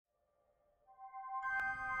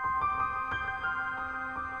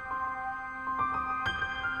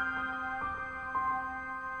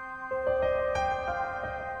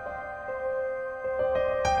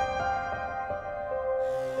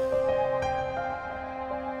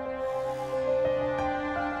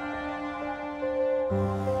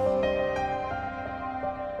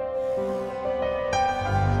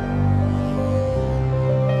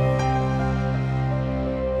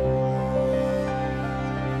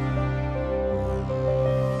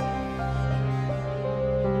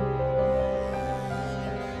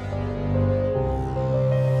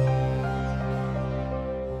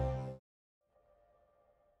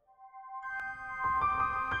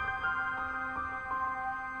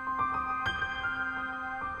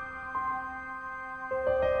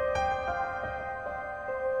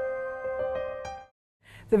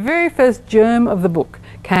The very first germ of the book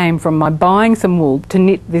came from my buying some wool to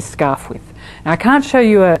knit this scarf with. Now I can't show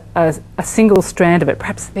you a single strand of it,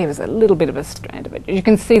 perhaps there was a little bit of a strand of it. You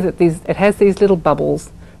can see that it has these little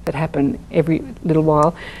bubbles that happen every little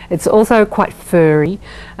while. It's also quite furry.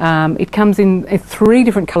 It comes in 3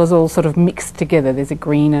 different colours all sort of mixed together. There's a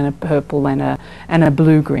green and a purple and a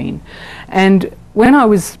blue-green. And when I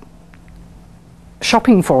was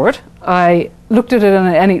shopping for it, I looked at it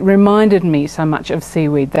and it reminded me so much of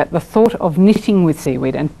seaweed that the thought of knitting with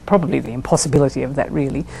seaweed, and probably the impossibility of that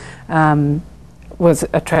really, was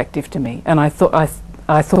attractive to me. And I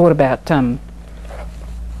thought about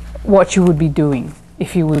what you would be doing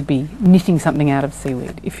if you would be knitting something out of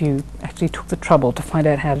seaweed, if you actually took the trouble to find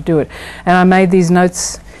out how to do it. And I made these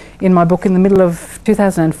notes in my book in the middle of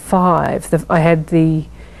 2005. I had the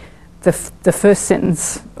first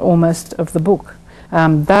sentence almost of the book.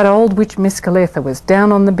 That old witch Misskaella was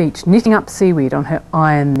down on the beach knitting up seaweed on her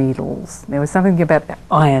iron needles. There was something about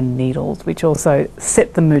iron needles which also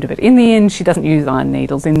set the mood of it. In the end, she doesn't use iron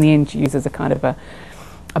needles. In the end, she uses a kind of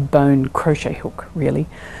a bone crochet hook, really.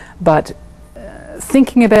 But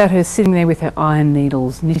thinking about her sitting there with her iron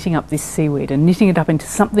needles, knitting up this seaweed and knitting it up into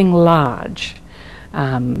something large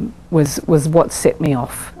was what set me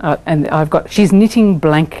off. And she's knitting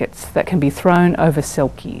blankets that can be thrown over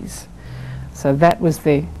selkies. So that was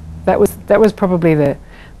probably the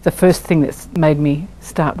first thing that made me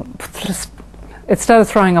start. It started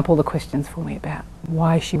throwing up all the questions for me about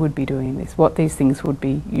why she would be doing this, what these things would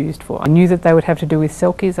be used for. I knew that they would have to do with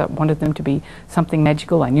selkies. I wanted them to be something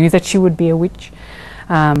magical. I knew that she would be a witch.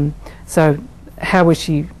 So how was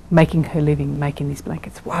she making her living, making these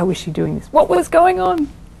blankets? Why was she doing this? What was going on?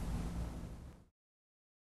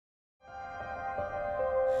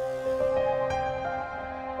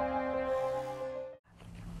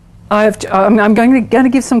 I'm going to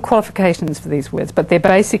give some qualifications for these words, but they're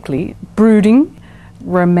basically brooding,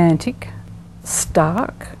 romantic,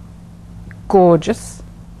 stark, gorgeous,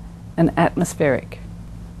 and atmospheric.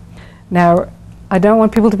 Now, I don't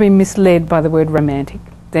want people to be misled by the word romantic.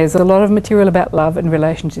 There's a lot of material about love and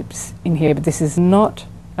relationships in here, but this is not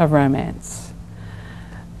a romance.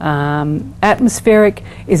 Atmospheric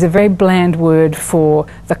is a very bland word for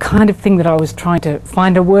the kind of thing that I was trying to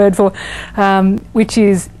find a word for, which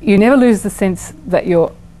is you never lose the sense that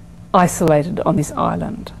you're isolated on this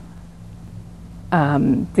island.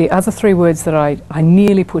 The other 3 words that I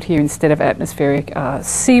nearly put here instead of atmospheric are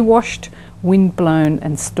sea-washed, wind-blown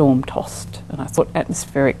and storm-tossed. And I thought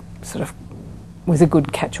atmospheric sort of was a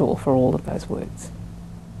good catch-all for all of those words.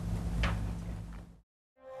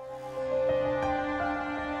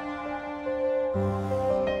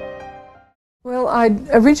 Well, I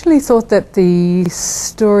originally thought that the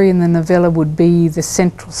story in the novella would be the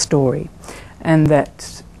central story and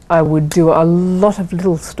that I would do a lot of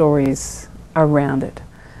little stories around it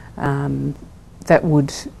that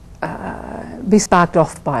would be sparked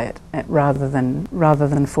off by it rather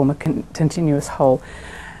than form a continuous whole.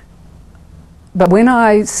 But when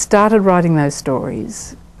I started writing those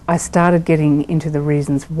stories, I started getting into the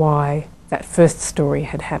reasons why that first story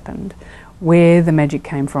had happened, where the magic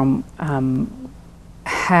came from,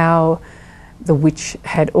 how the witch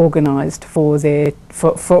had organised for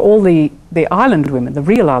all the island women, the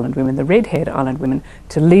real island women, the red-haired island women,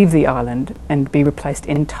 to leave the island and be replaced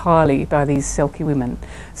entirely by these selkie women.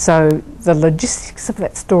 So the logistics of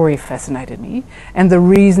that story fascinated me, and the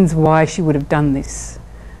reasons why she would have done this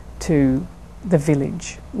to the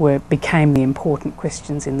village became the important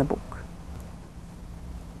questions in the book.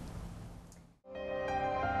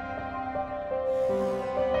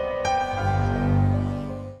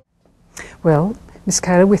 Well,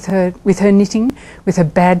 Misskaella, with her knitting, with her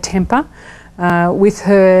bad temper, with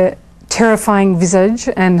her terrifying visage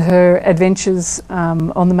and her adventures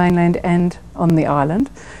on the mainland and on the island.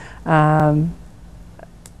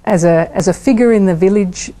 As a figure in the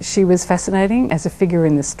village, she was fascinating. As a figure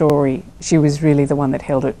in the story, she was really the one that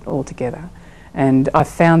held it all together. And I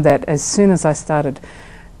found that as soon as I started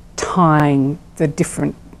tying the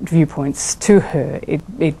different viewpoints to her,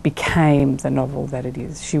 it became the novel that it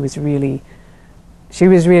is. She was really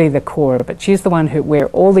the core of it. She's the one where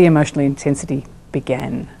all the emotional intensity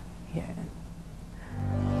began. Yeah.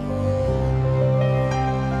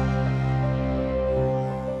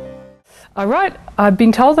 I've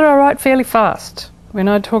been told that I write fairly fast. When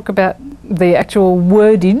I talk about the actual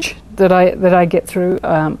wordage that I get through,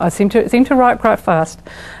 I seem to write quite fast.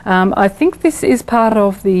 I think this is part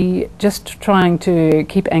of the just trying to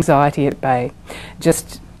keep anxiety at bay,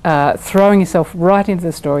 just throwing yourself right into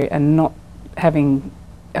the story and not having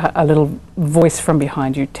a little voice from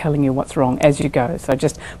behind you telling you what's wrong as you go. So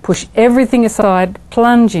just push everything aside,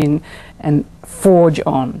 plunge in, and forge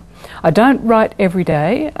on. I don't write every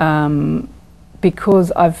day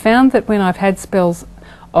because I've found that when I've had spells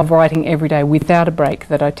of writing every day without a break,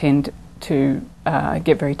 that I tend to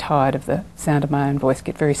get very tired of the sound of my own voice,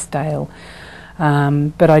 get very stale.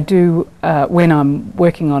 But I do, when I'm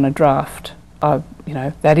working on a draft, you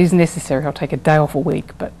know, that is necessary. I'll take a day off a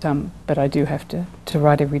week, but I do have to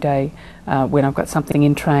write every day when I've got something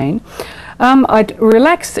in train. I'd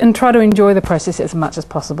relax and try to enjoy the process as much as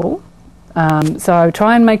possible. So I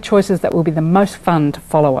try and make choices that will be the most fun to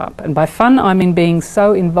follow up. And by fun, I mean being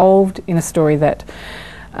so involved in a story that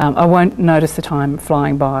I won't notice the time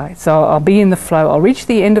flying by. So I'll be in the flow. I'll reach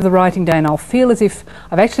the end of the writing day and I'll feel as if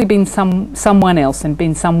I've actually been someone else and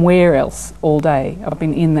been somewhere else all day. I've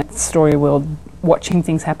been in that story world watching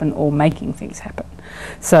things happen or making things happen.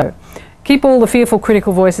 So keep all the fearful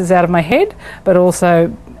critical voices out of my head, but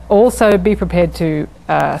also be prepared to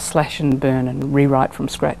slash and burn and rewrite from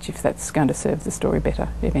scratch if that's going to serve the story better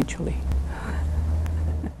eventually.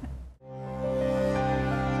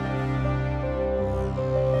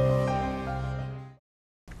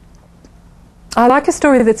 I like a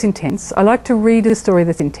story that's intense. I like to read a story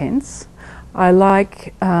that's intense. I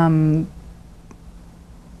like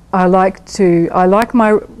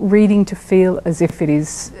my reading to feel as if it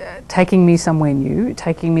is taking me somewhere new,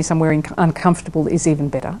 taking me somewhere uncomfortable is even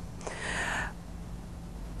better.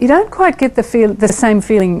 You don't quite get the same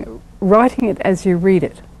feeling writing it as you read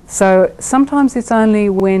it. So sometimes it's only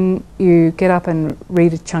when you get up and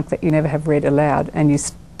read a chunk that you never have read aloud and you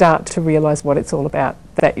start to realise what it's all about,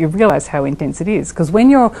 that you realise how intense it is. Because when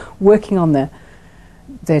you're working on the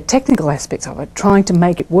technical aspects of it, trying to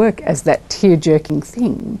make it work as that tear-jerking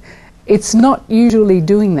thing, it's not usually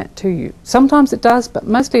doing that to you. Sometimes it does, but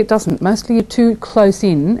mostly it doesn't. Mostly you're too close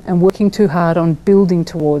in and working too hard on building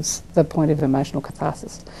towards the point of emotional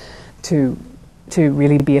catharsis to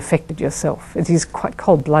really be affected yourself. It is quite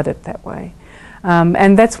cold-blooded that way.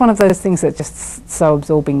 And that's one of those things that's just so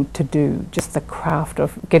absorbing to do, just the craft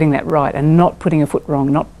of getting that right and not putting a foot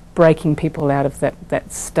wrong, not breaking people out of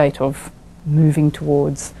that state of moving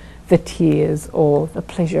towards the tears or the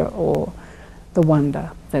pleasure or the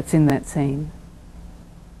wonder that's in that scene.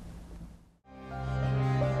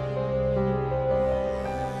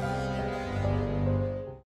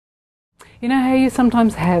 You know how you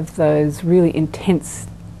sometimes have those really intense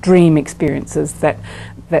dream experiences that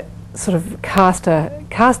sort of cast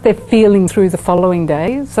their feeling through the following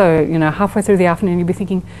day. So, you know, halfway through the afternoon you'll be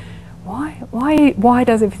thinking, why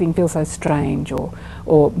does everything feel so strange, or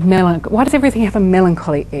why does everything have a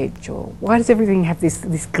melancholy edge, or why does everything have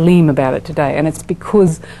this gleam about it today? And it's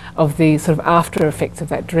because of the sort of after effects of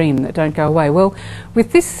that dream that don't go away. Well,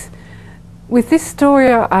 with this story,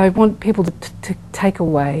 I want people to take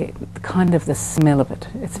away kind of the smell of it.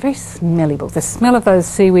 It's a very smelly book. The smell of those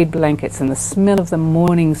seaweed blankets and the smell of the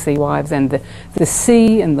morning sea wives and the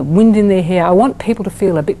sea and the wind in their hair. I want people to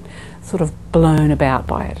feel a bit sort of blown about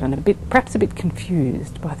by it and perhaps a bit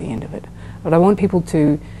confused by the end of it. But I want people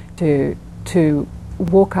to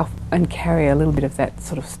walk up and carry a little bit of that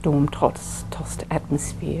sort of storm-tossed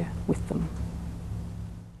atmosphere with them.